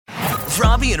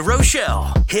Robby and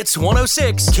Rochelle. Hits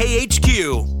 106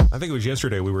 KHQ. I think it was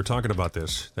yesterday we were talking about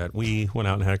this, that we went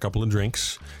out and had a couple of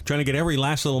drinks, trying to get every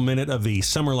last little minute of the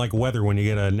summer-like weather when you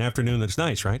get an afternoon that's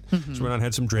nice, right? Mm-hmm. So we went out and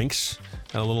had some drinks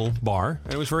at a little bar,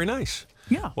 and it was very nice.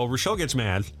 Yeah. Well, Rochelle gets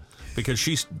mad because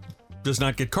she does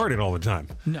not get carded all the time.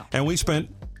 No. And we spent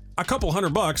a couple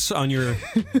 $100 on your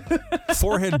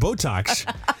forehead Botox,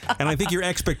 and I think your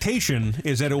expectation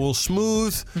is that it will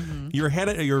smooth your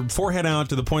forehead out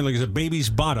to the point like it's a baby's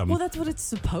bottom. Well, that's what it's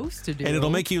supposed to do. And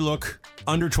it'll make you look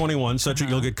under 21 such that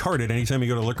you'll get carded anytime you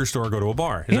go to a liquor store or go to a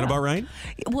bar. Is that about right?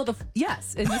 Well,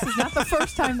 yes, and this is not the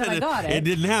first time that I got it. It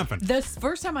didn't happen. The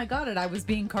first time I got it, I was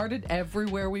being carded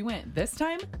everywhere we went. This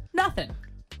time, nothing.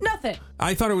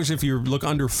 I thought it was if you look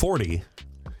under 40.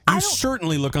 You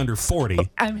certainly look under 40.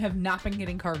 I have not been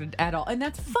getting carded at all, and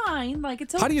that's fine. Like,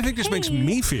 it's okay. How do you think this makes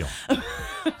me feel?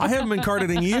 I haven't been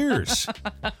carded in years.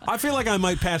 I feel like I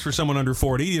might pass for someone under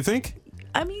 40. Do you think?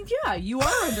 I mean, yeah, you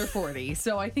are under 40,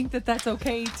 so I think that's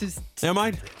okay to... Am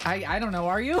I? I don't know.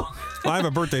 Are you? Well, I have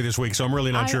a birthday this week, so I'm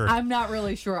really not sure. I'm not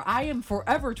really sure. I am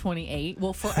forever 28,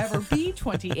 will forever be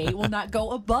 28, will not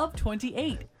go above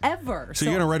 28, ever. So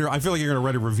you're going to write I feel like you're going to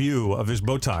write a review of this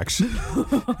Botox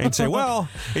and say, well,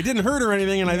 it didn't hurt or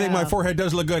anything, and I think my forehead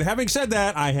does look good. Having said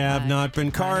that, I have not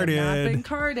been carded. I have not been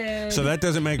carded. So that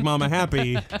doesn't make Mama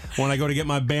happy when I go to get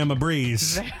my Bama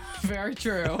Breeze. Very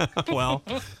true. Well...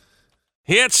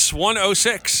 Hits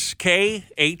 106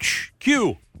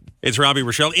 KHQ. It's Robby,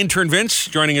 Rochelle. Intern Vince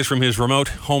joining us from his remote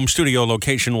home studio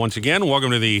location once again. Welcome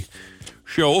to the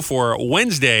show for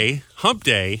Wednesday, Hump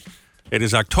Day. It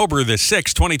is October the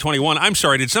 6th, 2021. I'm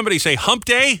sorry, did somebody say Hump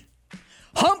Day?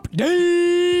 Hump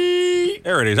Day!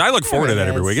 There it is. I look forward to that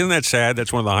every week. Isn't that sad?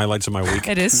 That's one of the highlights of my week.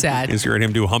 It is sad. Is hearing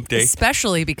him do Hump Day.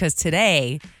 Especially because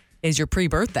today is your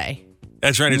pre-birthday.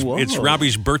 That's right. It's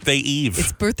Robby's birthday eve.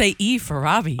 It's birthday eve for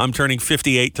Robby. I'm turning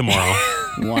 58 tomorrow.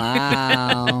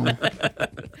 Wow.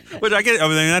 Which I mean,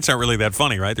 that's not really that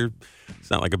funny, right? It's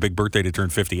not like a big birthday to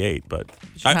turn 58, but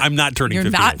I'm not turning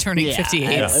 58. You're not turning 58.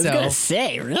 I was going to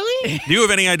say, really? Do you have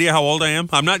any idea how old I am?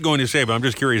 I'm not going to say, but I'm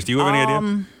just curious. Do you have any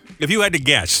idea? If you had to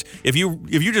guess, if you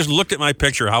just looked at my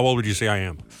picture, how old would you say I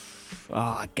am?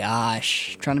 Oh,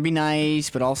 gosh. Trying to be nice,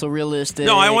 but also realistic.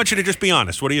 No, I want you to just be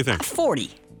honest. What do you think?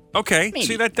 40. Okay. Maybe.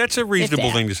 See, that's a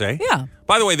reasonable thing to say. Yeah.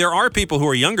 By the way, there are people who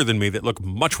are younger than me that look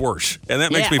much worse, and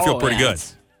that makes me feel pretty good.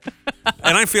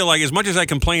 And I feel like as much as I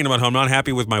complain about how I'm not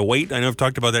happy with my weight, I know I've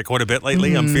talked about that quite a bit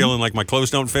lately. I'm feeling like my clothes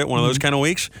don't fit, one of those kind of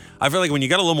weeks. I feel like when you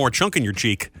got a little more chunk in your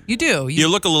cheek, You do. you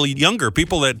look a little younger.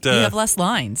 People that... you have less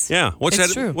lines. Yeah.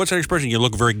 It's true. What's that expression? You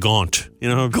look very gaunt. You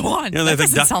know, Gaunt. You know, That they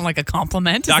doesn't sound like a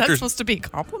compliment. Is that doctors- supposed to be a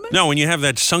compliment? No, when you have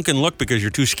that sunken look because you're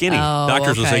too skinny, Oh,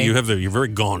 doctors will say okay. you're very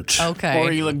gaunt. Okay.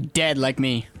 Or you look dead like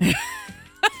me.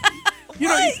 You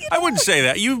know, I wouldn't say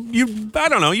that. I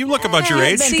don't know. You look about your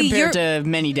age. Been See, compared to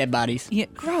many dead bodies. Yeah,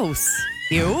 gross.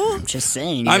 You? I'm just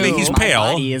saying. I mean, he's my pale.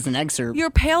 body is an excerpt.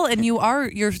 You're pale and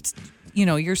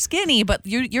you're skinny, but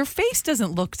your face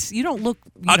doesn't look. You don't look.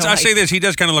 I'll say this: he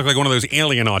does kind of look like one of those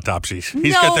alien autopsies.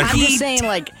 He's No, got that. I'm just saying,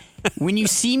 like, when you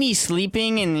see me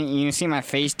sleeping and you see my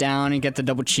face down and get the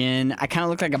double chin, I kind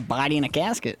of look like a body in a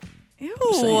casket. Ew,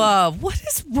 what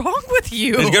is wrong with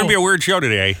you? It's going to be a weird show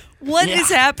today. What is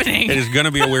happening? It is going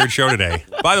to be a weird show today.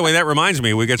 By the way, that reminds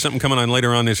me, we got something coming on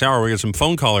later on this hour. We got some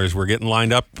phone callers. We're getting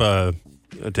lined up to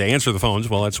answer the phones.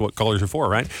 Well, that's what callers are for,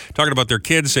 right? Talking about their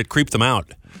kids that creep them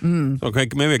out. Okay,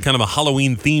 maybe a kind of a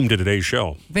Halloween theme to today's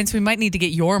show. Vince, we might need to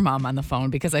get your mom on the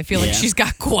phone because I feel like she's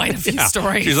got quite a few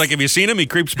stories. She's like, have you seen him? He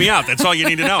creeps me out. That's all you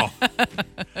need to know.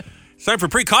 It's time for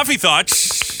pre-coffee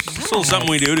thoughts. It's a little something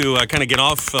we do to kind of get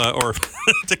off or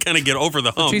to kind of get over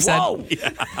the hump. She said. Whoa.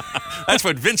 Yeah. That's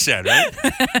what Vince said, right?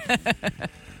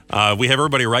 We have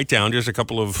everybody write down just a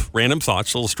couple of random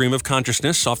thoughts, a little stream of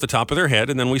consciousness off the top of their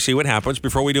head, and then we see what happens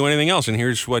before we do anything else. And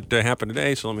here's what happened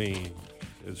today. So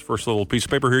this first little piece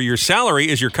of paper here. Your salary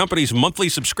is your company's monthly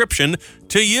subscription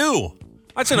to you.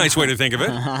 That's a nice way to think of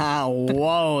it.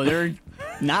 Whoa, they're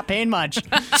not paying much.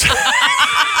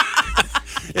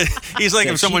 He's like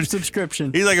if someone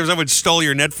subscription. He's like if someone stole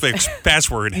your Netflix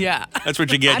password. Yeah. That's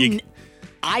what you get.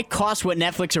 I cost what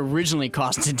Netflix originally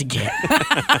costed to get.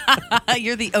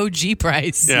 You're the OG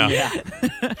price. Yeah.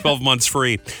 12 months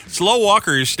free. Slow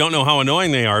walkers don't know how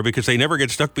annoying they are because they never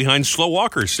get stuck behind slow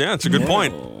walkers. Yeah, that's a good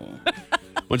point.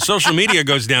 When social media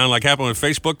goes down, like happened with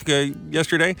Facebook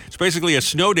yesterday, it's basically a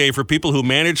snow day for people who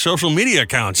manage social media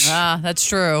accounts. That's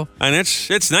true. And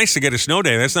it's nice to get a snow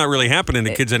day. That's not really happening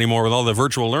to kids anymore with all the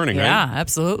virtual learning, right? Yeah,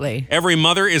 absolutely. Every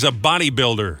mother is a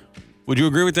bodybuilder. Would you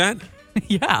agree with that?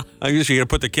 Yeah. I guess you got to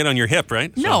put the kid on your hip,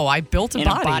 right? So- No, I built a And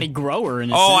body. a body grower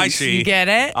in a Oh, I sense. see. You get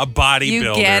it? A bodybuilder.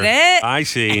 You get it? I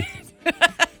see.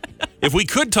 If we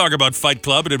could talk about Fight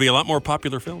Club, it'd be a lot more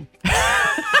popular film.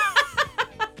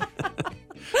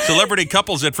 Celebrity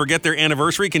couples that forget their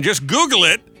anniversary can just Google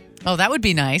it. Oh, that would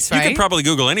be nice, You right? can probably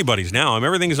Google anybody's now.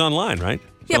 Everything is online, right?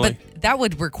 Yeah, So, but that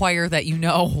would require that you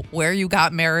know where you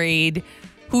got married,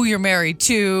 who you're married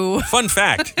to. fun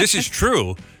fact, this is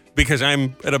true because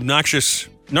I'm an obnoxious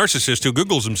narcissist who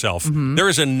Googles himself. Mm-hmm. There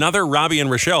is another Robby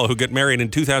and Rochelle who got married in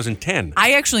 2010.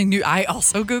 I actually knew. I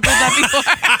also Googled that before.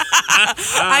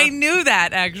 I knew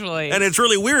that, actually. And it's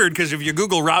really weird because if you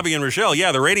Google Robby and Rochelle,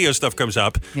 yeah, the radio stuff comes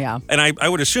up. Yeah. And I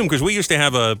would assume, because we used to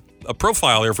have a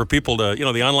profile there for people to,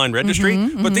 the online registry,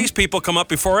 but these people come up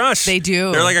before us. They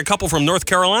do. They're like a couple from North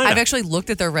Carolina. I've actually looked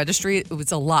at their registry. It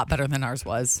was a lot better than ours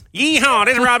was. Yeehaw,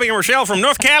 this is Robby and Rochelle from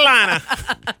North Carolina.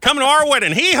 Come to our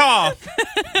wedding. Hee-haw.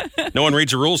 No one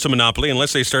reads the rules to Monopoly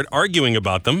unless they start arguing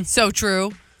about them. So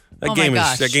true. That Oh game my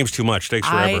gosh. that game's too much. Takes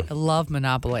forever. I love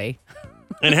Monopoly.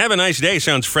 And have a nice day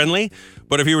sounds friendly,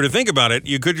 but if you were to think about it,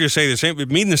 you could just say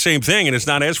mean the same thing, and it's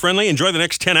not as friendly. Enjoy the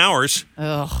next 10 hours.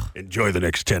 Ugh. Enjoy the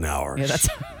next 10 hours. Yeah,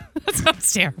 that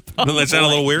sounds terrible. Doesn't that sound a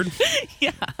little weird?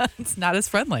 Yeah, it's not as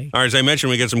friendly. All right, as I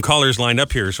mentioned, we got some callers lined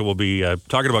up here, so we'll be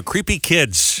talking about creepy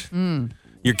kids.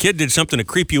 Your kid did something to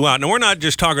creep you out. Now, we're not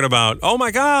just talking about, oh, my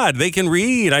God, they can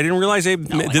read. I didn't realize they...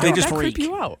 did they just... That creep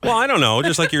you out? Well, I don't know.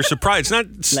 Just like you're surprised.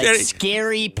 It's not... Like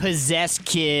scary, possessed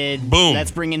kid. Boom. Let's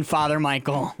bring in Father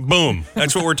Michael. Boom.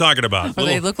 That's what we're talking about. Or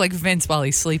they look like Vince while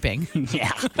he's sleeping.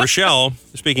 Yeah. Rochelle,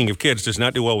 speaking of kids, does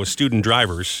not do well with student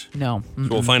drivers. No. So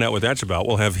we'll find out what that's about.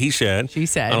 We'll have He Said. She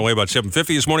Said. On the way about 7:50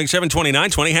 this morning,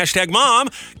 7:29:20. Hashtag Mom.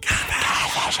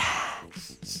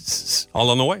 All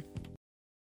on the way.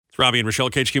 It's Robby and Rochelle,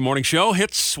 KHQ Morning Show.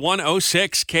 Hits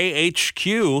 106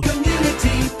 KHQ.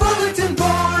 Community Bulletin Board.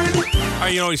 All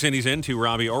right, you can always send these in to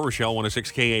Robby or Rochelle,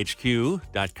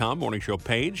 106khq.com, morning show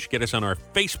page. Get us on our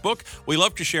Facebook. We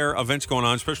love to share events going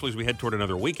on, especially as we head toward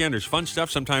another weekend. There's fun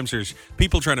stuff. Sometimes there's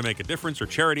people trying to make a difference or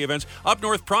charity events. Up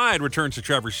North Pride returns to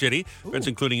Traverse City. Events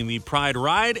including the Pride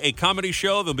Ride, a comedy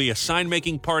show. There'll be a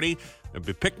sign-making party. There'll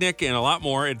be a picnic and a lot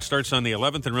more. It starts on the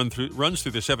 11th and runs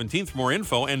through the 17th. For more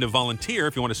info and to volunteer,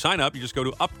 if you want to sign up, you just go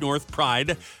to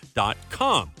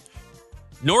upnorthpride.com.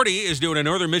 Nordy is doing a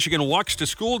Northern Michigan Walks to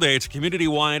School Day. It's a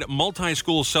community-wide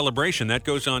multi-school celebration. That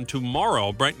goes on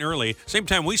tomorrow, bright and early. Same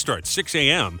time we start, 6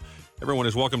 a.m. Everyone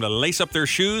is welcome to lace up their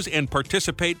shoes and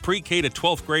participate. Pre-K to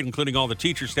 12th grade, including all the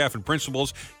teachers, staff, and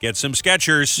principals. Get some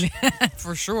Skechers.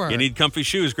 For sure. You need comfy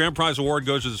shoes. Grand Prize Award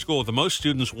goes to the school with the most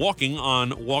students walking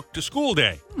on Walk to School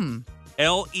Day.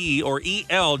 L-E or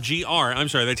E-L-G-R. I'm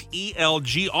sorry, that's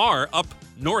E-L-G-R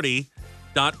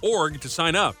upnordy.org to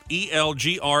sign up.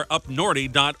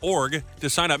 ELGRupnordy.org to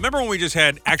sign up. Remember when we just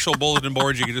had actual bulletin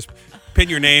boards? You could just pin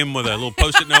your name with a little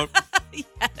Post-it note.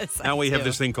 Yes, Now we have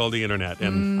this thing called the internet,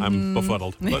 and I'm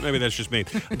befuddled. But maybe that's just me.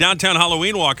 Downtown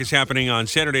Halloween Walk is happening on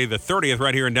Saturday the 30th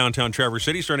right here in downtown Traverse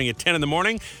City, starting at 10 in the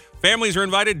morning. Families are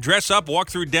invited. Dress up, walk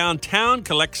through downtown,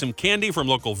 collect some candy from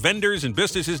local vendors and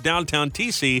businesses.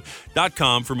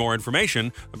 DowntownTC.com for more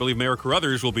information. I believe Mayor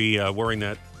Carruthers will be wearing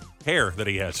that hair that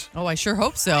he has. Oh, I sure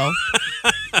hope so.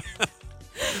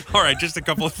 All right, just a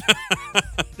couple of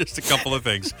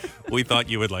things we thought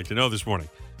you would like to know this morning.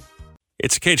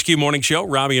 It's a KHQ Morning Show.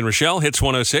 Robby and Rochelle, Hits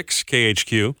 106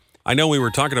 KHQ. I know we were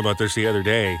talking about this the other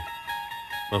day.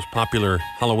 Most popular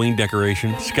Halloween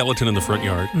decoration, skeleton in the front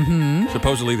yard. Mm-hmm.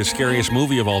 Supposedly the scariest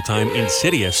movie of all time,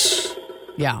 Insidious.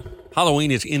 Yeah. Halloween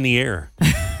is in the air.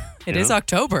 It is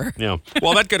October. Yeah.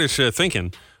 Well, that got us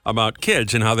thinking about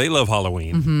kids and how they love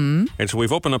Halloween. Mm-hmm. And so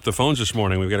we've opened up the phones this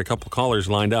morning. We've got a couple callers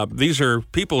lined up. These are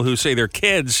people who say their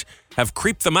kids have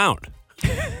creeped them out.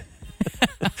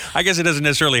 I guess it doesn't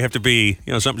necessarily have to be,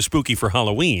 something spooky for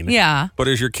Halloween. Yeah. But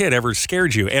has your kid ever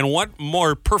scared you? And what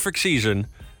more perfect season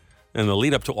than the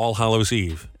lead up to All Hallows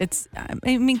Eve? Kids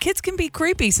can be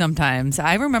creepy sometimes.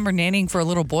 I remember nannying for a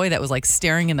little boy that was like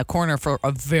staring in the corner for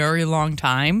a very long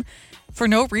time for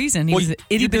no reason. He was an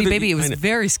itty bitty baby. It was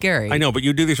very scary. I know, but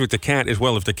you do this with the cat as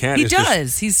well. If the cat He is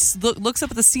does. He looks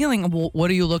up at the ceiling. Well,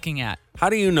 what are you looking at? How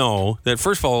do you know that,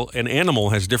 first of all, an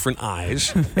animal has different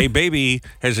eyes? A baby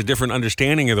has a different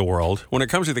understanding of the world. When it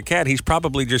comes to the cat, he's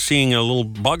probably just seeing a little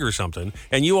bug or something,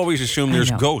 and you always assume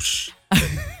there's ghosts.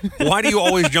 Why do you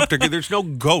always jump to, there's no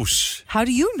ghosts? How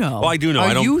do you know? Well, I do know.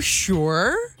 Are you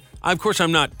sure? Of course,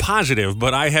 I'm not positive,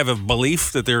 but I have a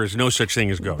belief that there is no such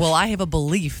thing as ghosts. Well, I have a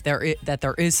belief that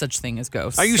there is such thing as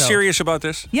ghosts. Are you so- serious about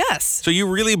this? Yes. So you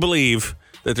really believe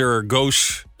that there are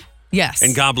ghosts Yes.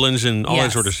 And goblins and all that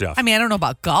Yes. sort of stuff. I mean, I don't know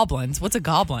about goblins. What's a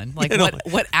goblin? Like, You know,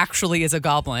 what actually is a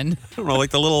goblin? I don't know,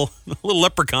 like the little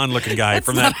leprechaun looking guy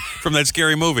from that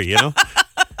scary movie, you know?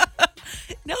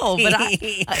 No, but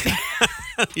I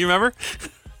You remember?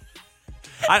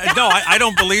 I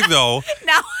don't believe, though,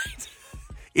 now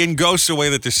in ghosts the way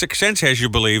that the Sixth Sense has you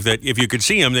believe that if you could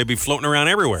see them, they'd be floating around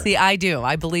everywhere. see, I do.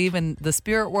 I believe in the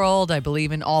spirit world. I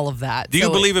believe in all of that. Do you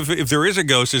So believe if there is a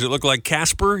ghost, does it look like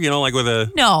Casper, like with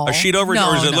a sheet over it?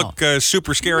 No, or does it no. look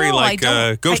super scary No, like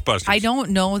Ghostbusters? I don't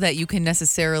know that you can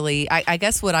necessarily. I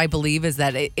guess what I believe is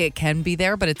that it can be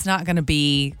there, but it's not going to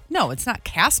be. No, it's not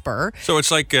Casper. So it's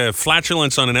like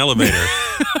flatulence on an elevator.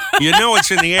 You know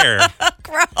it's in the air.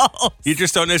 Gross. You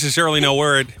just don't necessarily know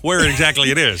where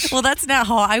exactly it is. Well, that's not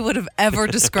how I would have ever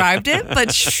described it,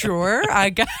 but sure, I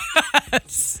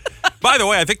guess. By the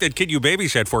way, I think that kid you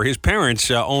babysat for, his parents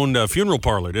owned a funeral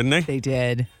parlor, didn't they? They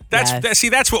did. See,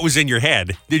 that's what was in your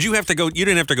head. Did you have to go? You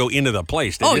didn't have to go into the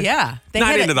place, did you? Oh yeah,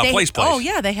 Not into the place. Oh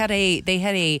yeah, they had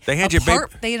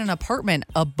an apartment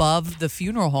above the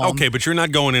funeral home. Okay, but you're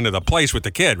not going into the place with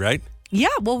the kid, right? Yeah,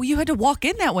 well, you had to walk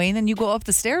in that way, and then you go up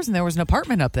the stairs, and there was an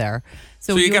apartment up there.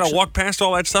 So you got to walk past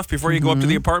all that stuff before you go up to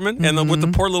the apartment, and then with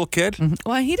the poor little kid.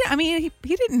 Well, he didn't. I mean,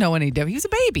 he didn't know any different. He was a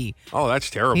baby. Oh, that's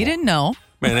terrible. He didn't know.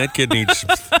 Man, that kid needs.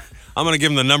 I'm going to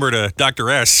give him the number to Dr.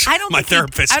 S, my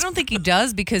therapist. I don't think he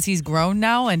does because he's grown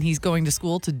now and he's going to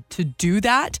school to do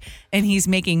that, and he's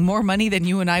making more money than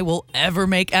you and I will ever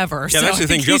make ever. Yeah, so that's the I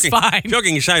thing. think he's fine.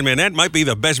 Joking aside, man, that might be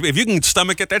the best. If you can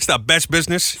stomach it, that's the best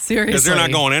business. Seriously, because they're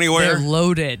not going anywhere. They're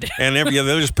loaded, and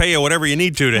they'll just pay you whatever you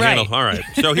need to Right. handle. All right,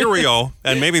 so here we go.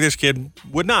 And maybe this kid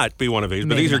would not be one of these, but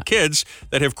Maybe these are not. kids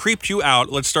that have creeped you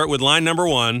out. Let's start with line number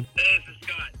one. Hey, this is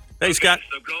Scott. Hey, Scott.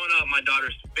 So growing up, my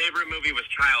daughter's favorite movie was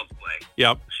Child's Play.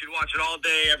 Yep. She'd watch it all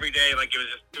day, every day, like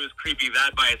it was creepy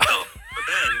that by itself. But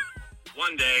then,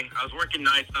 one day, I was working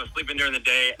nights and I was sleeping during the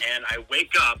day, and I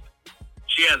wake up.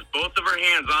 She has both of her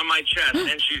hands on my chest,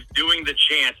 and she's doing the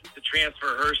chant to transfer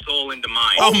her soul into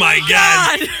mine. Oh, my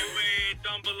God.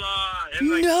 And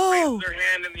like No. raises her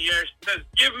hand in the air. She says,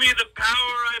 "Give me the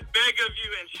power, I beg of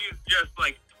you." And she's just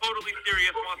like totally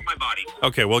serious, wants my body.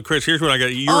 Okay, well, Chris, here's what I got.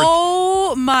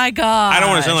 Oh my God! I don't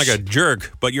want to sound like a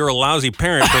jerk, but you're a lousy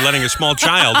parent for letting a small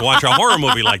child watch a horror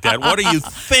movie like that. What are you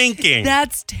thinking?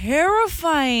 That's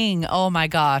terrifying. Oh my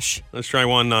gosh. Let's try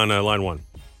one on line one.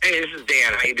 Hey, this is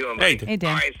Dan. How you doing, buddy? Hey. Hey, Dan.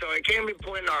 All right, so it came to a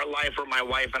point in our life where my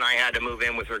wife and I had to move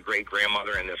in with her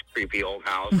great-grandmother in this creepy old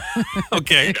house.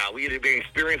 Okay. And we had been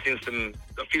experiencing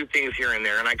a few things here and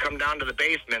there, and I come down to the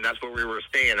basement. That's where we were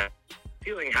staying at.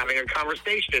 Having a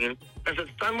conversation. I said,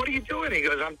 "Son, what are you doing?" He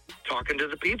goes, "I'm talking to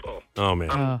the people." Oh,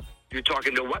 man. You're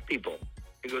talking to what people?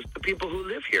 He goes, "The people who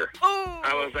live here."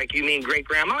 I was like, "You mean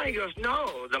great-grandma?" He goes,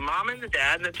 "No, the mom and the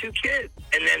dad and the two kids."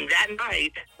 And then that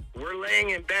night, we're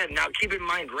laying in bed. Now, keep in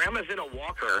mind, Grandma's in a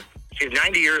walker. She's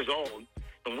 90 years old.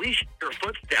 And we hear her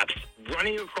footsteps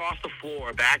running across the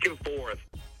floor, back and forth,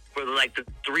 for like the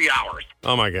 3 hours.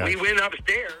 Oh, my God. We went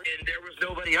upstairs, and there was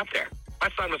nobody up there. My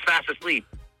son was fast asleep.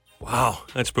 Wow,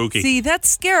 that's spooky. See, that's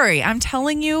scary. I'm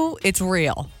telling you, it's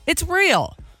real. It's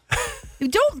real.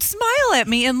 Don't smile at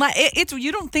me and it's.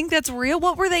 You don't think that's real?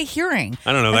 What were they hearing?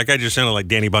 I don't know. That guy just sounded like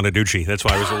Danny Bonaducci. That's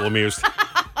why I was a little amused.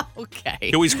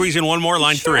 Okay. Can we squeeze in one more?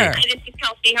 Line Sure. three. Hi, this is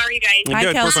Kelsey. How are you guys? We're Hi,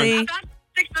 good. We're Kelsey. fine. About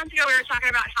 6 months ago, we were talking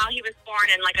about how he was born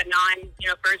in like a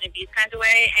birds and bees kind of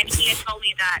way, and he had told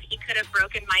me that he could have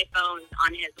broken my bones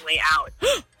on his way out.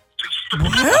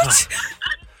 What?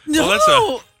 No.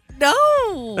 Well,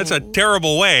 no. That's a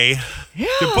terrible way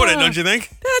to put it, don't you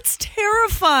think? That's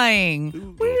terrifying.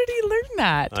 Where did he learn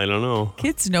that? I don't know.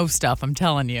 Kids know stuff, I'm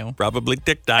telling you. Probably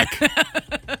TikTok.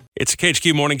 It's the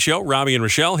KHQ Morning Show. Robbie and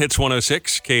Rochelle, Hits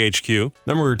 106, KHQ.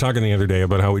 Remember we were talking the other day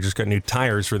about how we just got new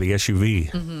tires for the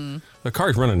SUV. Mm-hmm. The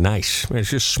car's running nice.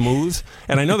 It's just smooth.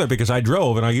 And I know that because I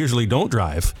drove, and I usually don't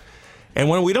drive. And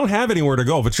when we don't have anywhere to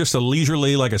go, if it's just a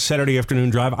leisurely, like a Saturday afternoon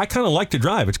drive, I kind of like to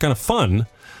drive. It's kind of fun.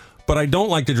 But I don't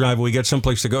like to drive when we get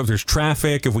someplace to go. If there's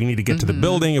traffic, if we need to get to the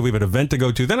building, if we have an event to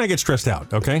go to, then I get stressed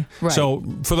out, okay? Right. So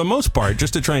for the most part,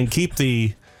 just to try and keep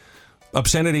the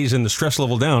obscenities and the stress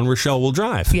level down, Rochelle will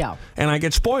drive. Yeah. And I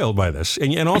get spoiled by this.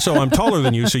 And also, I'm taller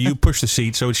than you, so you push the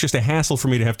seat, so it's just a hassle for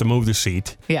me to have to move the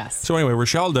seat. Yes. So anyway,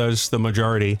 Rochelle does the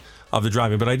majority of the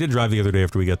driving, but I did drive the other day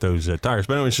after we got those tires.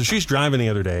 But anyway, so she's driving the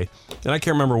other day, and I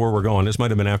can't remember where we're going. This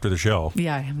might have been after the show.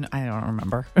 Yeah, I don't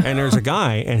remember. And there's a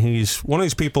guy, and he's one of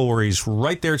these people where he's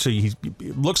right there, so he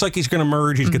looks like he's going to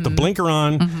merge. He's got the blinker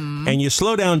on, and you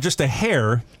slow down just a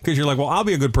hair because you're like, well, I'll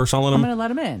be a good person. I'll let I'm him. going to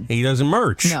let him in. He doesn't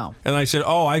merge. No. And I said,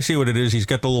 oh, I see what it is. He's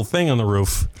got the little thing on the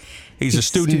roof. He's a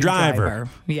student driver.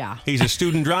 Yeah. He's a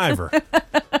student driver.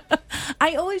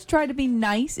 I always try to be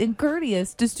nice and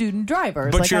courteous to student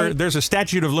drivers. But there's a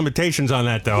statute of limitations on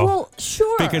that, though. Well,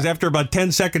 sure. Because after about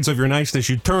 10 seconds of your niceness,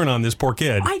 you turn on this poor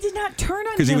kid. I did not turn on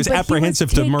him. Because he was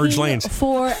apprehensive to merge lanes.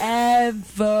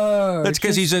 Forever. That's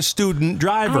because he's a student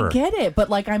driver. I get it,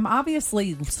 but I'm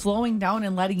obviously slowing down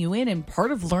and letting you in, and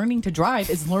part of learning to drive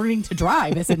is learning to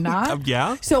drive, is it not?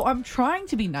 Yeah. So I'm trying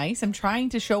to be nice. I'm trying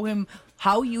to show him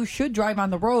how you should drive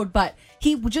on the road, but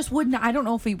he just wouldn't. I don't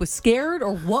know if he was scared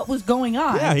or what was going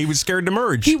on. Yeah, he was scared to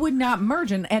merge. He would not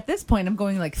merge, and at this point, I'm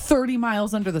going 30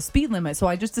 miles under the speed limit, so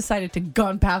I just decided to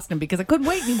gun past him because I couldn't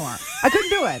wait anymore. I couldn't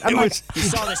do it. He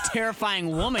saw this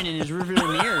terrifying woman in his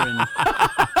rearview mirror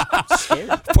and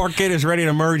scared. Poor kid is ready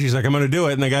to merge. He's like, I'm going to do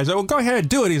it. And the guy's like, well, go ahead,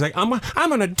 do it. He's like, I'm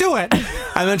going to do it.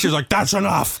 And then she's like, that's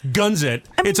enough. Guns it.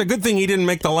 It's a good thing he didn't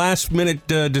make the last minute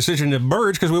decision to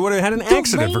merge because we would have had an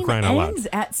accident for crying out loud.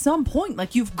 At some point,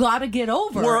 you've got to get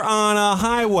over. We're on a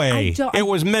highway. It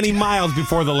was many miles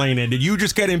before the lane ended. You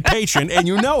just get impatient and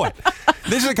you know it.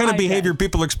 This is the kind of behavior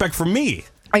people expect from me.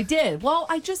 I did. Well,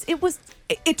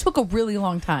 it took a really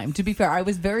long time. To be fair, I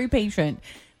was very patient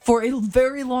for a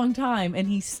very long time, and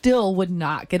he still would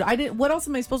not get. What else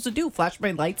am I supposed to do? Flash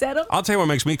my lights at him? I'll tell you what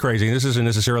makes me crazy. This doesn't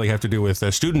necessarily have to do with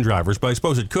student drivers, but I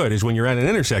suppose it could. Is when you're at an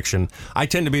intersection, I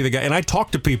tend to be the guy, and I talk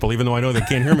to people even though I know they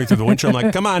can't hear me through the windshield. I'm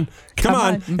like, come on,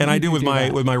 and I do with my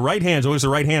right hand. So always the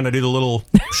right hand. I do the little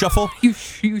shuffle. You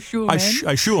shoo him. I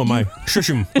shoo him. I shush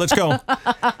him. Let's go.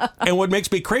 And what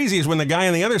makes me crazy is when the guy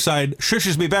on the other side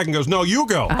shushes me back and goes, "No, you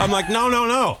go." I'm like,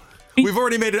 no. We've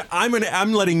already made it.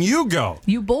 I'm letting you go.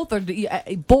 You both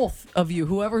both of you,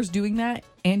 whoever's doing that,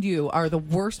 and you are the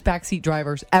worst backseat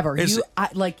drivers ever.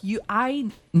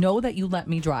 I know that you let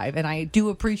me drive, and I do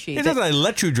appreciate it. It doesn't. I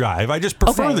let you drive. I just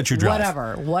prefer that you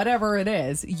drive. Whatever it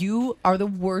is, you are the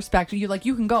worst backseat. You're like,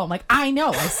 you can go. I'm like, I know.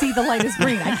 I see the light is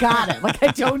green. I got it. I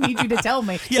don't need you to tell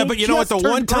me. Yeah, but you know what? The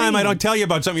one time I don't tell you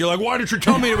about something, you're like, why didn't you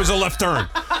tell me it was a left turn?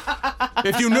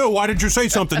 If you knew, why didn't you say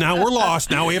something? Now we're lost.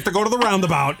 Now we have to go to the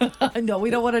roundabout. No, we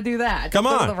don't want to do that. Come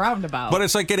on. Go to the roundabout. But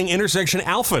it's like getting intersection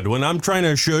alpha when I'm trying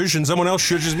to shush and someone else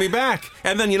shushes me back.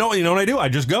 And then you know what I do? I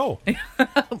just go.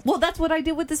 Well, that's what I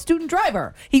did with the student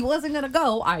driver. He wasn't going to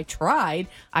go. I tried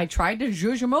to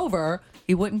zhuzh him over.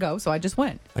 He wouldn't go, so I just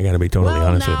went. I got to be totally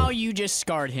honest with you. Now you just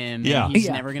scarred him. Yeah. And he's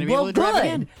never going to be able to drive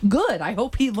again. Good. I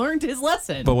hope he learned his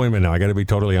lesson. But wait a minute now. I got to be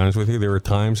totally honest with you. There are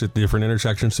times at different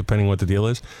intersections, depending what the deal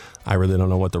is, I really don't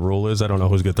know what the rule is. I don't know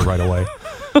who's got the right of way.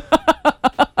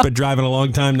 Been driving a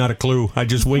long time, not a clue. I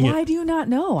just wing it. Why do you not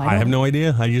know? I have no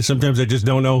idea. Sometimes I just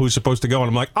don't know who's supposed to go, and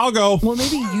I'm like, I'll go. Well,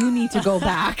 maybe you need to go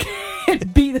back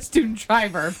and be the student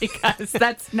driver because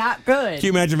that's not good. Can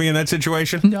you imagine me in that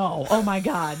situation? No. Oh my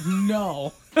God,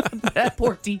 no. That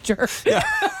poor teacher. Yeah.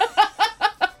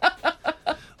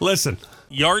 Listen,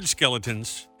 yard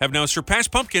skeletons have now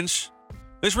surpassed pumpkins.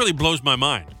 This really blows my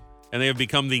mind. And they have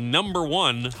become the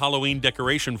 #1 Halloween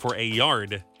decoration for a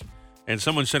yard. And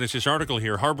someone sent us this article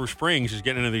here. Harbor Springs is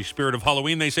getting into the spirit of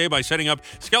Halloween, they say, by setting up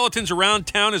skeletons around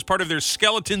town as part of their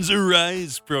Skeletons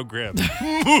Arise program.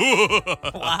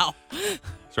 Wow.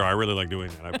 Sorry, I really like doing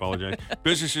that. I apologize.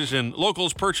 Businesses and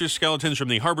locals purchase skeletons from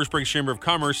the Harbor Springs Chamber of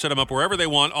Commerce, set them up wherever they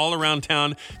want, all around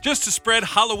town, just to spread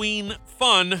Halloween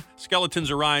fun.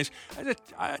 Skeletons Arise. That's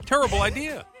a terrible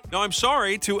idea. No, I'm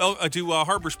sorry to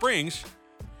Harbor Springs.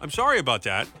 I'm sorry about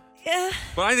that. Yeah.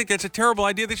 But I think that's a terrible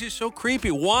idea. This is so creepy.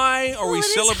 Why are we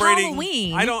celebrating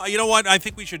Halloween? You know what? I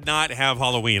think we should not have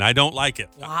Halloween. I don't like it.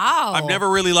 Wow. I've never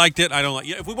really liked it. I don't like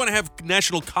if we want to have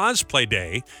National Cosplay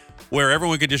Day where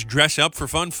everyone could just dress up for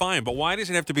fun, fine. But why does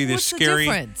it have to be this scary?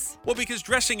 What's the difference? Well, because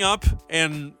dressing up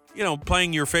and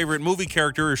playing your favorite movie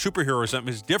character or superhero or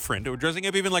something is different. Or dressing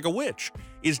up even like a witch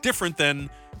is different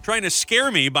than trying to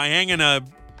scare me by hanging a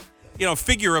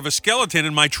figure of a skeleton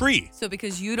in my tree. So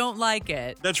because you don't like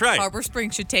it, that's right. Harbor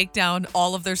Springs should take down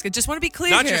all of their. Just want to be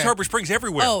clear. Not here. just Harbor Springs,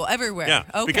 everywhere. Oh, everywhere. Yeah.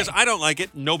 Okay. Because I don't like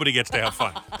it. Nobody gets to have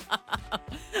fun.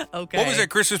 Okay. What was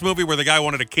that Christmas movie where the guy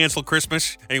wanted to cancel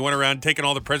Christmas and he went around taking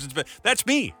all the presents? But that's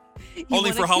me.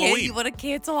 Only for Halloween. You want to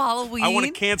cancel Halloween? I want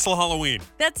to cancel Halloween.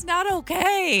 That's not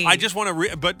okay. I just want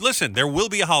to. But listen, there will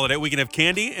be a holiday. We can have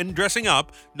candy and dressing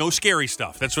up. No scary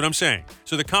stuff. That's what I'm saying.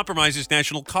 So the compromise is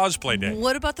National Cosplay Day.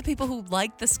 What about the people who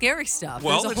like the scary stuff?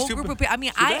 Well, there's a whole group of people. I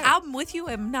mean, I'm with you.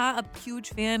 I'm not a huge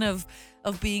fan of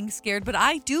being scared, but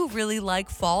I do really like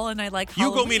fall and I like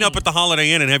Halloween. You go meet up at the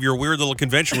Holiday Inn and have your weird little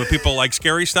convention with people like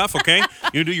scary stuff, okay?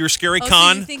 You do your scary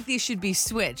con. So you think these should be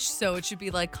switched? So it should be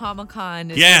like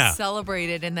Comic-Con is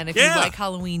celebrated, and then if you like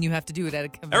Halloween, you have to do it at a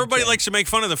convention. Everybody likes to make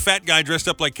fun of the fat guy dressed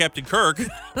up like Captain Kirk.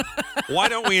 Why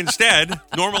don't we instead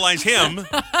normalize him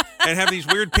and have these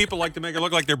weird people like to make it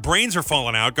look like their brains are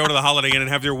falling out, go to the Holiday Inn and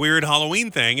have their weird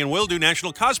Halloween thing, and we'll do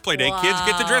National Cosplay Day. Wow. Kids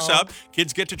get to dress up,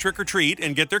 kids get to trick or treat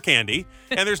and get their candy,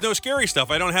 and there's no scary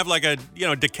stuff. I don't have like a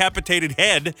decapitated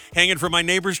head hanging from my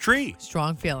neighbor's tree.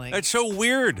 Strong feelings. That's so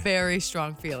weird. Very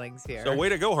strong feelings here. So way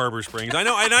to go, Harbor Springs. I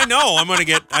know I'm gonna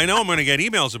get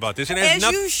emails about this. And it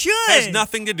has you should. has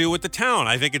nothing to do with the town.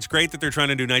 I think it's great that they're trying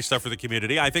to do nice stuff for the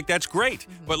community. I think that's great.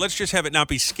 But let's just have it not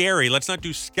be scary. Let's not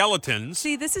do skeletons.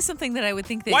 See, this is something that I would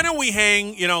think that. Why don't we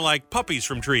hang, like puppies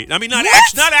from trees? I mean, not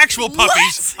actual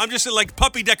puppies. What? I'm just saying, like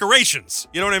puppy decorations.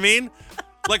 You know what I mean?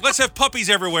 Like, let's have puppies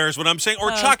everywhere is what I'm saying.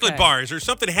 Or chocolate bars or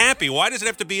something happy. Why does it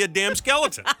have to be a damn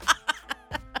skeleton?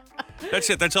 That's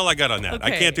it. That's all I got on that. Okay.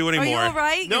 I can't do any Are more. you all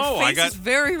right? No, Your face is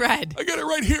very red. I got it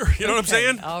right here. You know what I'm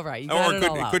saying? All right. You Or got it it could,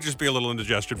 all it out. could just be a little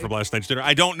indigestion from last night's dinner.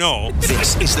 I don't know.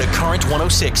 This is the Current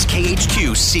 106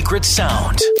 KHQ Secret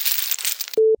Sound.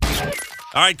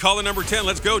 All right, caller number 10.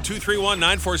 Let's go.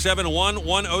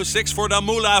 231-947-1106 for the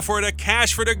moolah, for the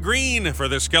cash, for the green, for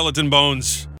the skeleton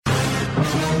bones.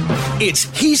 It's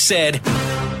He Said,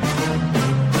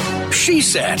 She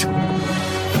Said.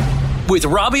 With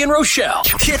Robby and Rochelle.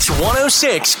 Hits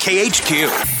 106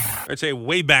 KHQ. I'd say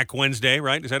way back Wednesday,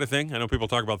 right? Is that a thing? I know people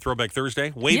talk about Throwback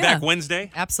Thursday. Way Yeah. back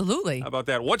Wednesday. Absolutely. How about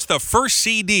that? What's the first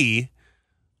CD,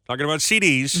 talking about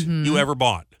CDs, you ever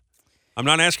bought? I'm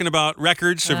not asking about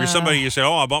records. So if you're somebody, you say,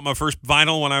 I bought my first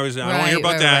vinyl when I was, I don't want to hear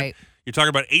about that. Right. You're talking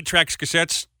about 8-tracks,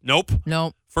 cassettes? Nope.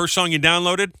 Nope. First song you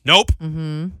downloaded? Nope.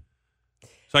 Mm-hmm.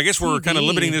 So I guess we're kind of CD.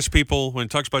 limiting this, people, when it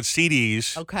talks about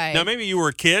CDs. Okay. Now, maybe you were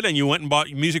a kid and you went and bought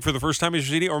music for the first time as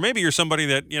your CD, or maybe you're somebody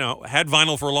that, had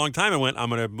vinyl for a long time and went, I'm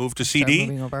going to move to Start CD.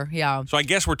 moving over. Yeah. So I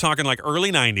guess we're talking like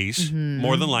early 90s,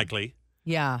 more than likely.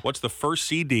 Yeah. What's the first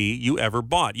CD you ever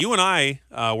bought? You and I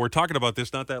were talking about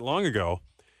this not that long ago,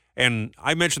 and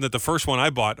I mentioned that the first one I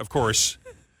bought, of course,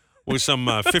 was some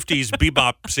 50s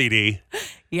bebop CD.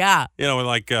 Yeah.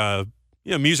 Like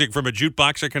music from a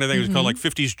jukebox, that kind of thing. It was called like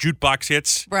 50s jukebox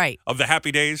hits Right. of the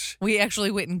Happy Days. We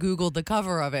actually went and Googled the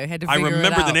cover of it. Had to I figure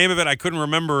remember it out. the name of it. I couldn't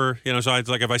remember, so I was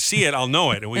like, if I see it, I'll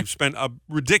know it. And we spent a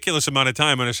ridiculous amount of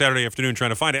time on a Saturday afternoon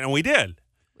trying to find it, and we did.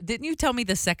 Didn't you tell me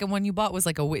the second one you bought was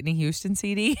like a Whitney Houston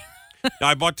CD?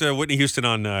 I bought Whitney Houston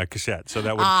on cassette, so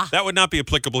that would not be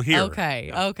applicable here.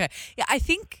 Okay. Okay. Yeah,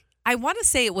 I want to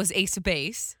say it was Ace of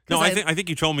Base. No, I think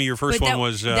you told me your first one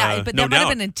was but No that might Doubt. have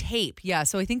been in tape. Yeah.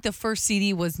 So I think the first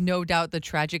CD was No Doubt, The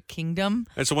Tragic Kingdom.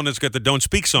 That's the one that's got the Don't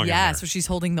Speak song in Yeah. there. So she's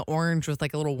holding the orange with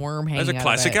like a little worm hanging That's a out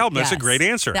classic of it. album. That's a Yes. great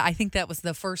answer. I think that was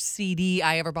the first CD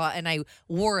I ever bought, and I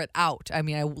wore it out. I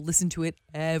mean, I listened to it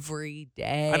every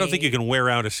day. I don't think you can wear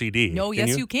out a CD. No, can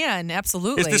yes, you can.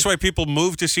 Absolutely. Is this why people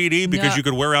move to CD? Because No. you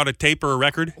could wear out a tape or a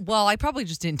record? Well, I probably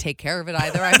just didn't take care of it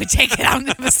either. I would take it out and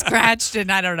it was scratched,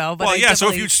 and I don't know. But Well, I yeah, so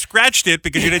if definitely- you scratched it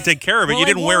because you didn't take care of it, Well, you I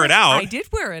didn't wear wore it out. I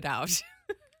did wear it out.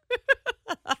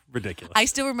 Ridiculous. I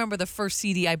still remember the first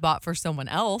CD I bought for someone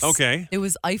else. Okay. It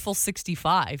was Eiffel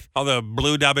 65. Oh, the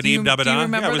Blue Dabba Do you Deeb Dabba Da?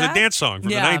 remember Yeah, it was that? a dance song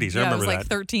from yeah, the 90s. I yeah, remember I was like that.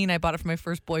 13. I bought it for my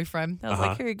first boyfriend. I was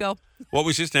like, here you go, What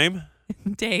was his name?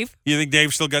 Dave. You think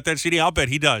Dave still got that CD? I'll bet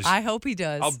he does. I hope he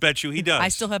does. I'll bet you he does. I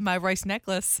still have my rice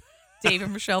necklace. Dave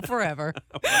and Rochelle forever.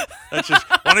 Why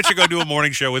don't you go do a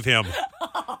morning show with him?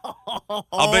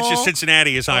 I'll bet you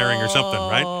Cincinnati is hiring or something,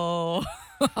 right?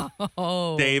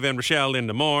 Oh. Dave and Rochelle in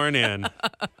the morning,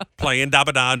 playing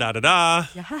da-ba da da da da.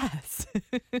 Yes.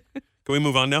 Can we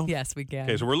move on now? Yes, we can.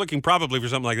 Okay, so we're looking probably for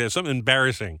something like that, something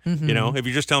embarrassing. If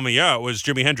you just tell me, it was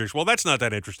Jimi Hendrix. Well, that's not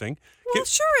that interesting. Well,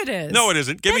 sure it is. No, it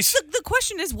isn't. Give me. The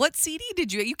question is, what CD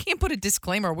did you? You can't put a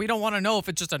disclaimer. We don't want to know if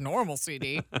it's just a normal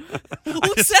CD.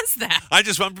 Who says that?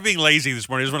 I'm being lazy this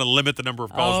morning. I just want to limit the number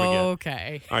of calls we get.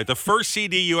 Okay. All right, the first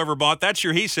CD you ever bought, that's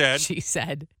your He Said. She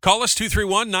said. Call us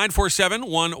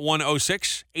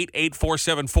 231-947-1106,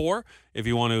 88474 if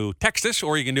you want to text us,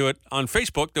 or you can do it on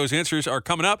Facebook. Those answers are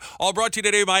coming up. All brought to you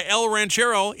today by El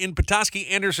Ranchero in Petoskey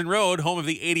Anderson Road, home of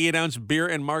the 88-ounce beer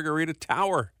and margarita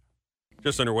tower.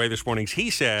 Just underway this morning's He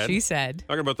Said. She said.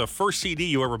 Talking about the first CD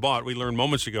you ever bought. We learned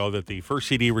moments ago that the first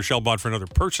CD Rochelle bought for another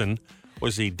person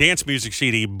was the dance music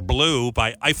CD Blue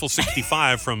by Eiffel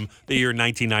 65 from the year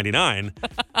 1999.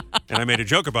 And I made a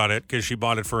joke about it because she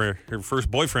bought it for her first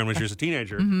boyfriend when she was a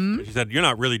teenager. She said, "You're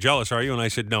not really jealous, are you?" And I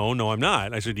said, No, I'm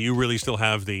not. I said, "Do you really still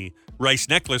have the rice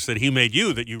necklace that he made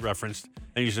you that you referenced?"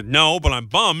 And you said, "No, but I'm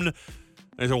bummed."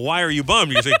 I said, "Why are you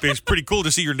bummed?" You said, "It's pretty cool to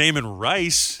see your name in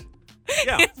rice."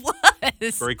 Yeah. It was.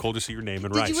 Very cool to see your name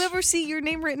in Did rice. you ever see your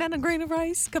name written on a grain of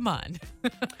rice? Come on.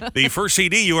 The first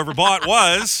CD you ever bought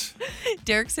was...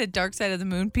 Derek said Dark Side of the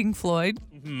Moon, Pink Floyd.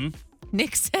 Mm-hmm.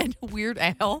 Nick said Weird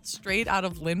Al, straight out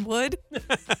of Linwood.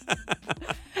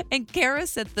 And Kara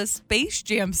said the Space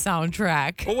Jam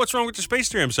soundtrack. Well, what's wrong with the Space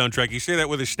Jam soundtrack? You say that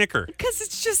with a snicker. Because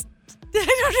it's just, I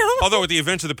don't know. Although with the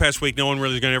events of the past week, no one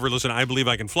really is going to ever listen to I Believe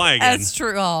I Can Fly again. That's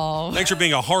true. Oh. Thanks for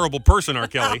being a horrible person, R.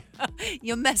 Kelly.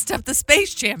 You messed up the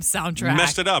Space Jam soundtrack.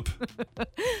 Messed it up.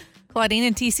 Claudine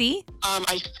and TC?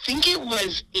 I think it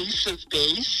was Ace of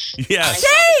Base. Yes.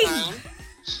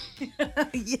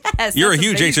 Yes. You're a that's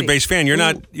huge Ace of amazing. Base fan.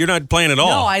 You're not playing at all.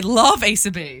 No, I love Ace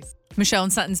of Base. Michelle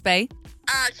and Sutton's Bay?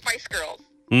 Spice Girls.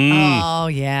 Oh,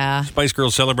 yeah. Spice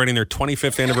Girls celebrating their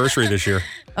 25th anniversary this year.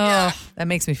 Oh, that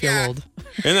makes me feel old.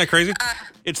 Isn't that crazy?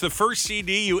 It's the first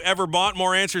CD you ever bought.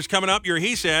 More answers coming up. Your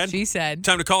He Said. She said.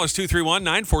 Time to call us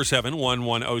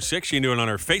 231-947-1106. You can do it on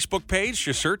our Facebook page.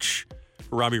 Just search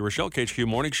for Robby Rochelle, KHQ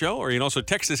Morning Show. Or you can also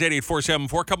text us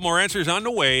 88474. A couple more answers on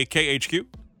the way, KHQ.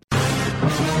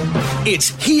 It's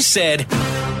He Said,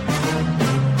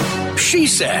 She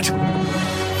Said.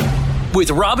 With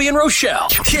Robby and Rochelle.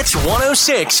 Hits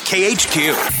 106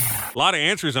 KHQ. A lot of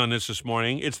answers on this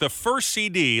morning. It's the first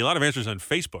CD, a lot of answers on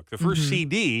Facebook, the first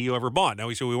CD you ever bought. Now,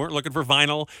 we said we weren't looking for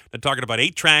vinyl, not talking about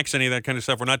 8 tracks, any of that kind of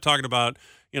stuff. We're not talking about,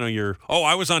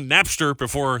 I was on Napster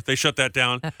before they shut that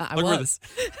down. I was.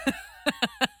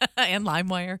 And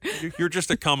LimeWire. You're just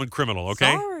a common criminal,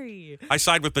 okay? Sorry. I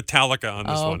side with Metallica on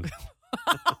this one.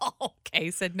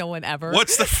 Okay, said no one ever.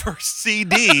 What's the first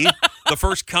CD, the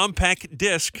first compact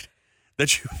disc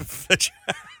that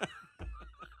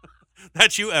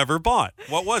you ever bought?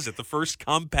 What was it? The first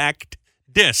compact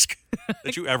disc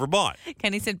that you ever bought?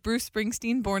 Kenny said Bruce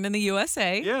Springsteen, Born in the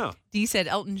USA. Yeah. Dee said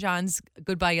Elton John's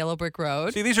Goodbye Yellow Brick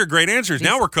Road. See, these are great answers.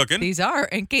 Now we're cooking. These are.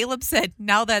 And Caleb said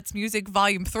Now That's Music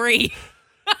Volume 3.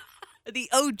 The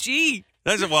OG.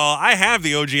 Well, I have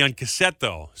the OG on cassette,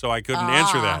 though, so I couldn't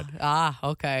answer that.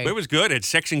 Okay. But it was good. It had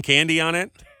Sex and Candy on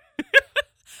it.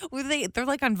 Well, they're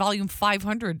like on volume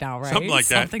 500 now, right? Something like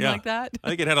that. Something yeah. like that. I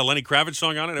think it had a Lenny Kravitz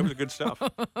song on it. It was good stuff.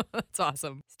 That's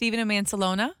awesome. Stephen and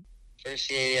Mansalona. First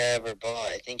CD I ever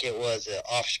bought, I think it was an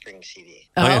Offspring CD.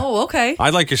 Oh, okay.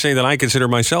 I'd like to say that I consider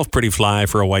myself pretty fly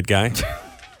for a white guy.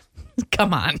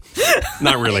 Come on.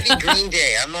 Not really. Maybe Green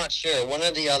Day, I'm not sure. One or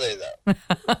the other, though.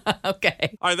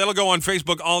 Okay. All right, that'll go on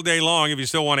Facebook all day long if you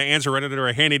still want to answer it or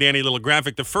a handy-dandy little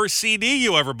graphic. The first CD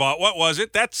you ever bought, what was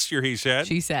it? That's your He Said.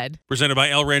 She said. Presented by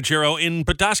El Ranchero in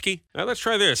Petoskey. Now let's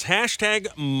try this.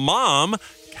 Hashtag mom.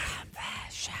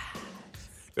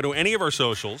 Go to any of our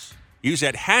socials. Use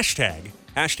that hashtag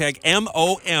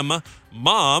MOM,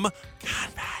 mom.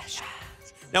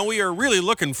 Now we are really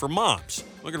looking for moms.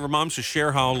 Looking for moms to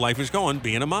share how life is going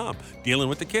being a mom, dealing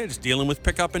with the kids, dealing with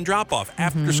pickup and drop off,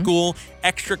 after school,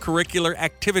 extracurricular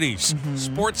activities,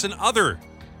 sports and other.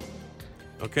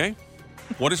 Okay?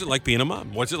 What is it like being a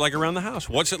mom? What's it like around the house?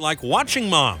 What's it like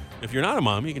watching mom? If you're not a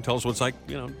mom, you can tell us what it's like,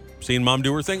 seeing mom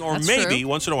do her thing. Or That's maybe true.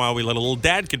 once in a while we let a little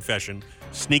dad confession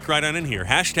sneak right on in here.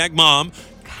 Hashtag mom.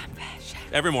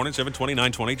 Every morning, 7:20,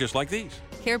 9:20, just like these.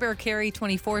 Care Bear Carrie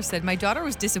 24 said, my daughter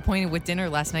was disappointed with dinner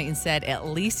last night and said, at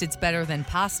least it's better than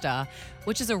pasta,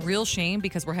 which is a real shame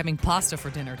because we're having pasta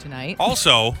for dinner tonight.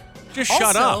 Also, just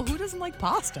shut up. Who doesn't like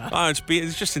pasta?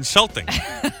 It's just insulting.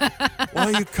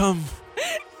 Why you come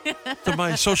to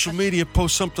my social media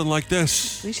post something like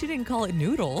this? At least you didn't call it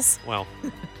noodles. Well,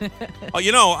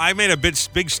 I made a big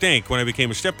mistake when I became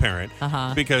a step-parent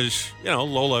because,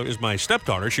 Lola is my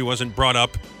stepdaughter. She wasn't brought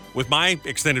up with my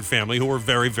extended family who were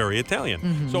very, very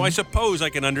Italian. So I suppose I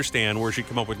can understand where she'd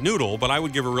come up with noodle, but I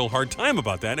would give her a real hard time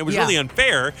about that. And it was really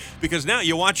unfair because now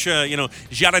you watch,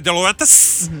 Giada De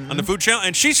Laurentiis on the Food Channel,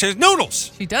 and she says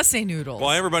noodles. She does say noodles.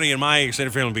 Well, everybody in my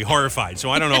extended family would be horrified, so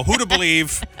I don't know who to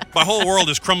believe. My whole world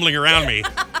is crumbling around me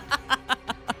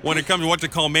when it comes to what to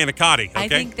call manicotti, okay? I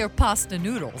think they're pasta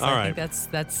noodles. All I right.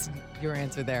 think that's your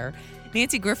answer there.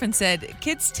 Nancy Griffin said,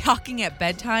 kids talking at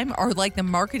bedtime are like the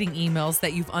marketing emails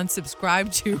that you've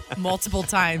unsubscribed to multiple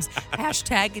times.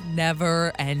 Hashtag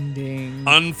never ending.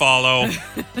 Unfollow.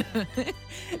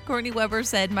 Courtney Weber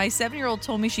said, my 7-year-old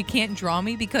told me she can't draw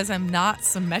me because I'm not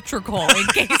symmetrical. In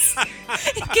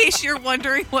case you're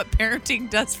wondering what parenting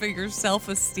does for your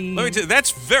self-esteem. Let me tell you,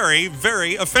 that's very,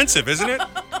 very offensive, isn't it?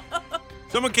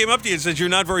 Someone came up to you and said you're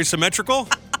not very symmetrical?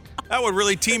 That would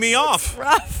really tee me off.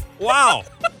 Rough. Wow.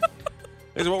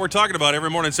 This is what we're talking about every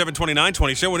morning, 7:29,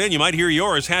 20. Send one in. You might hear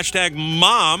yours. Hashtag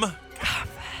mom.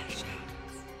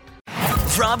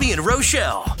 Robby and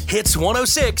Rochelle. Hits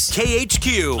 106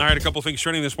 KHQ. All right, a couple things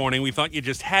trending this morning. We thought you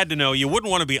just had to know. You wouldn't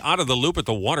want to be out of the loop at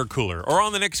the water cooler or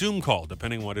on the next Zoom call,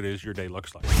 depending what it is your day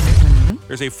looks like.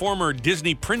 There's a former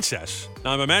Disney princess.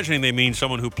 Now, I'm imagining they mean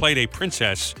someone who played a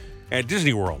princess at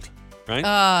Disney World,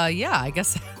 right? Yeah, I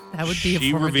guess that would be a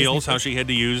She former reveals Disney how she had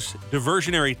to use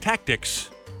diversionary tactics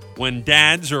when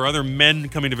dads or other men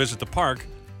coming to visit the park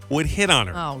would hit on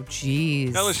her. Oh,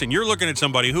 jeez. Now listen, you're looking at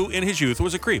somebody who in his youth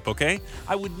was a creep, okay?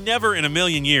 I would never in a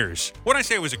million years, when I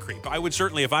say I was a creep, I would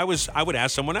certainly, I would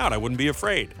ask someone out. I wouldn't be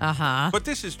afraid. Uh-huh. But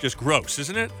this is just gross,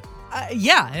 isn't it?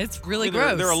 Yeah, it's really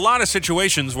gross. There are a lot of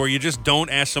situations where you just don't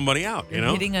ask somebody out, you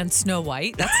know? Hitting on Snow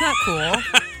White. That's not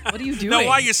cool. What are you doing? Now,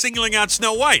 why are you singling out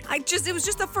Snow White? It was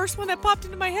just the first one that popped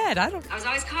into my head. I was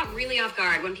always caught really off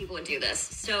guard when people would do this.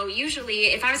 So usually,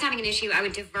 if I was having an issue, I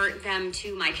would divert them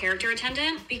to my character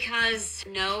attendant because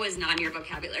no is not in your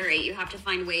vocabulary. You have to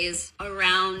find ways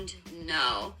around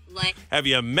no. Like, have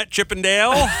you met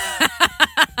Chippendale?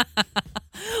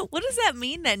 What does that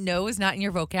mean that no is not in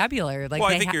your vocabulary? Like, well,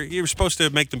 I think you're supposed to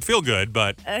make them feel good,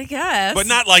 but I guess. But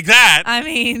not like that. I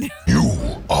mean,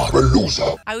 You are a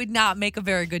loser. I would not make a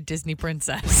very good Disney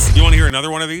princess. You want to hear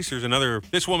another one of these? There's another.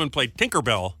 This woman played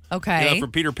Tinkerbell. Okay. You know,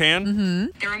 from Peter Pan.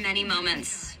 Mm-hmm. there were many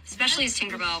moments, especially as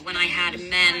Tinkerbell, when I had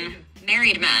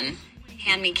married men,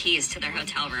 hand me keys to their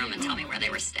hotel room and tell me where they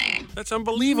were staying. That's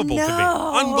unbelievable to me.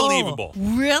 Unbelievable.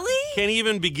 Really? Can't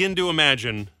even begin to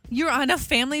imagine. You're on a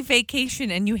family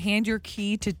vacation and you hand your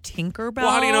key to Tinkerbell?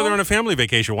 Well, how do you know they're on a family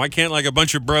vacation? Why can't like a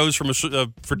bunch of bros from a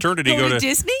fraternity go to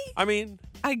Disney? I mean,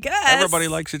 I guess. everybody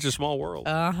likes It's a Small World.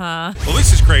 Uh-huh. Well,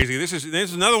 this is crazy. This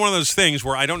is another one of those things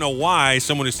where I don't know why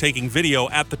someone is taking video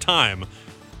at the time.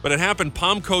 But it happened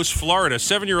Palm Coast, Florida.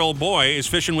 7-year-old boy is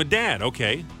fishing with dad.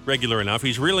 Okay, regular enough.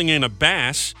 He's reeling in a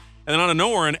bass. And then out of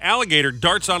nowhere, an alligator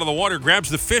darts out of the water, grabs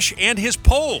the fish and his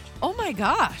pole. Oh, my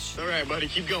gosh. All right, buddy,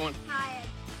 keep going. Hi.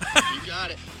 You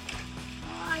got it.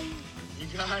 Hi. You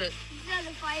got it. He's gonna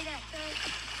fight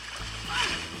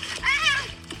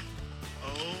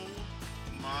Oh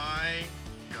my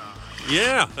God.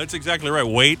 Yeah, that's exactly right.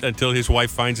 Wait until his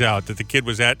wife finds out that the kid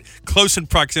was at close in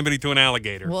proximity to an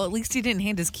alligator. Well, at least he didn't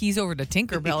hand his keys over to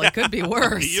Tinkerbell. It could be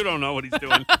worse. You don't know what he's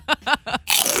doing.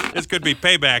 This could be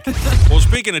payback. Well,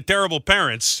 speaking of terrible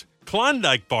parents,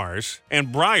 Klondike bars and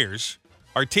Breyers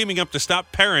are teaming up to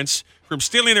stop parents from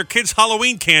stealing their kids'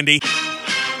 Halloween candy.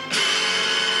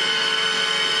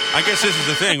 I guess this is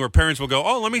the thing where parents will go,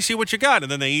 oh, let me see what you got.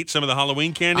 And then they eat some of the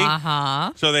Halloween candy.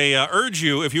 Uh-huh. So they urge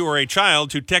you, if you are a child,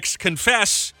 to text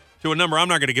confess to a number I'm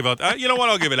not going to give out. You know what?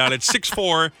 I'll give it out. It's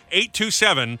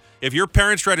 64827. If your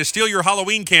parents try to steal your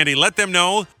Halloween candy, let them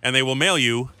know, and they will mail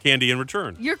you candy in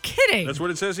return. You're kidding. That's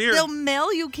what it says here. They'll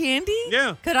mail you candy?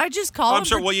 Yeah. Could I just call Oh, them? I'm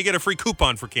sorry. Well, you get a free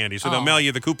coupon for candy, so they'll mail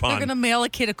you the coupon. They're going to mail a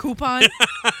kid a coupon?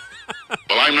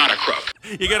 Well, I'm not a crook.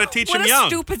 You got to teach What them a young.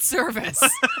 stupid service.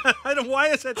 I don't. Why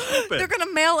is that stupid? They're going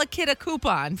to mail a kid a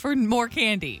coupon for more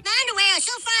candy. My underwear is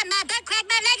so far my butt crack,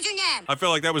 my legs are numb. I feel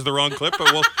like that was the wrong clip,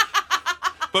 but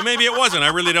but maybe it wasn't. I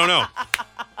really don't know.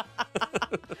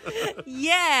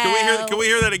 Yeah. Can we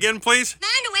hear that again, please?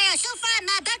 My underwear is so far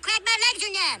my butt crack, my legs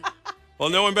are numb. Well,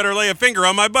 no one better lay a finger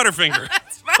on my butterfinger.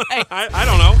 That's right. I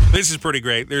don't know. This is pretty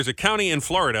great. There's a county in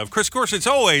Florida. Of course, it's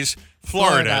always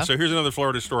Florida. So here's another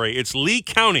Florida story. It's Lee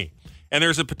County. And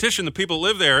there's a petition that people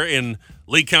live there in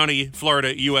Lee County,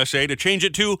 Florida, USA, to change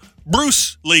it to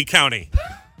Bruce Lee County.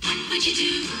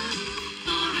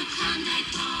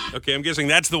 Okay, I'm guessing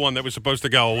that's the one that was supposed to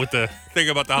go with the thing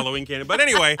about the Halloween candy. But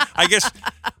anyway, I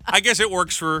guess it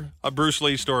works for a Bruce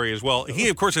Lee story as well. He,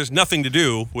 of course, has nothing to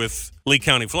do with Lee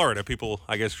County, Florida. People,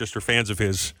 I guess, just are fans of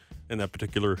his in that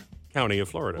particular county of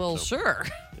Florida. Well, so sure.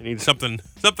 they need something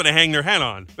to hang their hat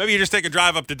on. Maybe you just take a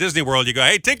drive up to Disney World. You go,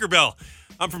 hey, Tinkerbell,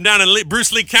 I'm from down in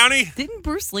Bruce Lee County. Didn't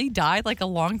Bruce Lee die like a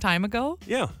long time ago?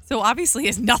 Yeah. So obviously it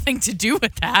has nothing to do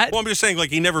with that. Well, I'm just saying, like,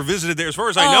 he never visited there. As far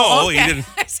as I know, okay. he didn't.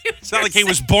 It's not like he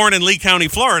was born in Lee County,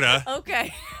 Florida.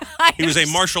 Okay. He was a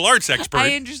martial arts expert.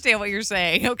 I understand what you're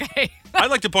saying. Okay. I'd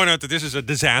like to point out that this is a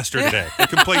disaster today. A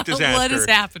complete disaster. What is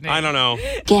happening? I don't know.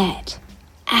 Get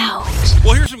out.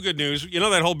 Well, here's some good news. You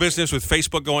know that whole business with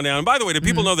Facebook going down? And by the way, do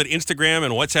people know that Instagram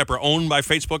and WhatsApp are owned by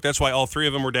Facebook? That's why all three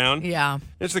of them were down? Yeah.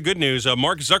 It's the good news.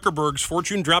 Mark Zuckerberg's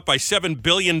fortune dropped by $7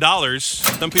 billion.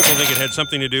 Some people think it had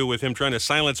something to do with him trying to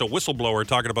silence a whistleblower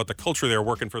talking about the culture they were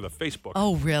working for the Facebook.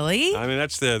 Oh, really? I mean,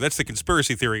 that's the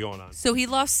conspiracy theory going on. So he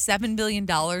lost $7 billion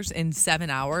in 7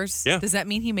 hours? Yeah. Does that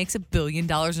mean he makes $1 billion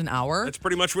an hour? That's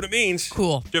pretty much what it means.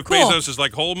 Cool. Jeff Cool. Bezos is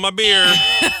like, hold my beer.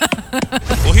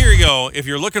 Well, here you go. If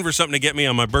you're looking for something to get me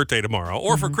on my birthday tomorrow,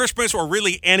 or for Christmas, or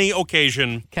really any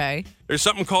occasion, Okay. there's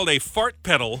something called a fart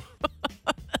pedal.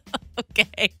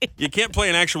 Okay. You can't play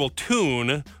an actual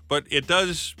tune, but it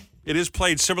is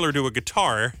played similar to a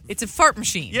guitar. It's a fart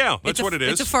machine. Yeah, that's what it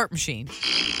is. It's a fart machine.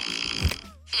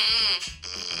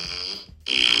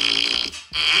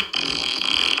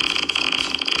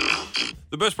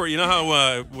 The best part, you know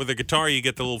how with a guitar you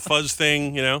get the little fuzz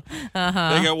thing, you know?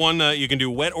 Uh-huh. They got one you can do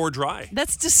wet or dry.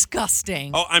 That's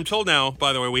disgusting. Oh, I'm told now,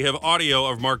 by the way, we have audio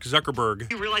of Mark Zuckerberg.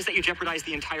 Do you realize that you jeopardized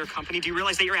the entire company? Do you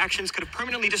realize that your actions could have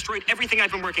permanently destroyed everything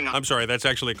I've been working on? I'm sorry, that's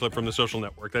actually a clip from The Social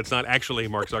Network. That's not actually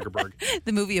Mark Zuckerberg.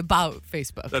 The movie about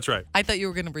Facebook. That's right. I thought you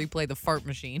were going to replay the fart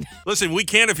machine. Listen, we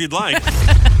can if you'd like.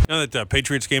 Now that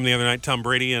Patriots game the other night, Tom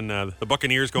Brady and the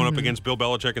Buccaneers going up against Bill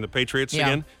Belichick and the Patriots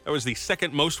again. That was the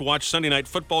second most watched Sunday night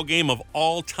football game of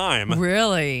all time.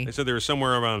 Really? They said there was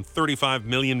somewhere around 35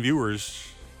 million viewers.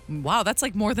 Wow, that's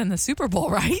like more than the Super Bowl,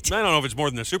 right? I don't know if it's more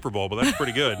than the Super Bowl, but that's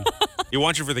pretty good. You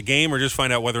watch it for the game or just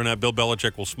find out whether or not Bill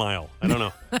Belichick will smile? I don't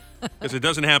know. Because it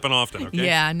doesn't happen often, okay?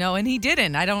 Yeah, no, and he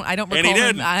didn't. I don't recall And he him.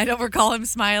 didn't. I don't recall him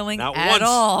smiling Not at once.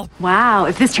 all. Wow,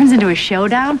 if this turns into a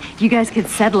showdown, you guys could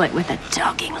settle it with a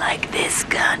talking like this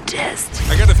contest.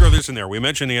 I got to throw this in there. We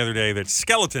mentioned the other day that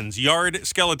skeletons, yard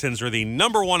skeletons, are the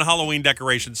 #1 Halloween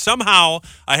decoration, somehow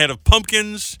ahead of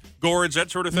pumpkins, gourds,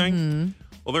 that sort of thing.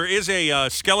 Well, there is a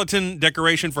skeleton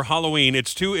decoration for Halloween.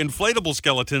 It's 2 inflatable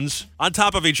skeletons on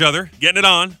top of each other, getting it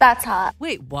on. That's hot.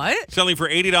 Wait, what? Selling for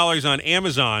 $80 on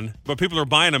Amazon, but people are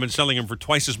buying them and selling them for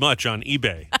twice as much on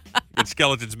eBay. Get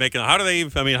skeletons making.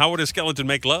 How would a skeleton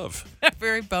make love?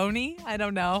 Very bony? I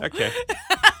don't know. Okay.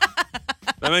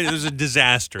 I mean, there's a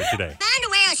disaster today. My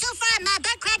underwear are so far, my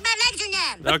butt crack, my legs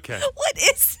are numb. Okay. What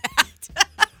is that?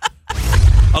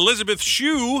 Elizabeth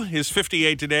Shue is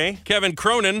 58 today. Kevin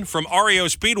Cronin from REO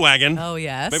Speedwagon. Oh,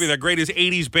 yes. Maybe the greatest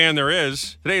 80s band there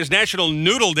is. Today is National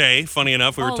Noodle Day. Funny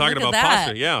enough, we were talking look about at that.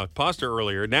 pasta. Yeah, pasta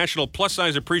earlier. National Plus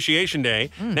Size Appreciation Day.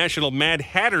 National Mad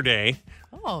Hatter Day.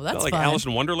 Oh, that's Is that like fun. Alice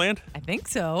in Wonderland? I think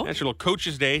so. National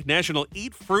Coaches Day. National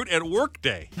Eat Fruit at Work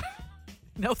Day.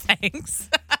 No thanks.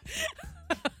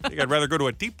 I think I'd rather go to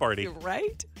a tea party. You're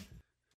right.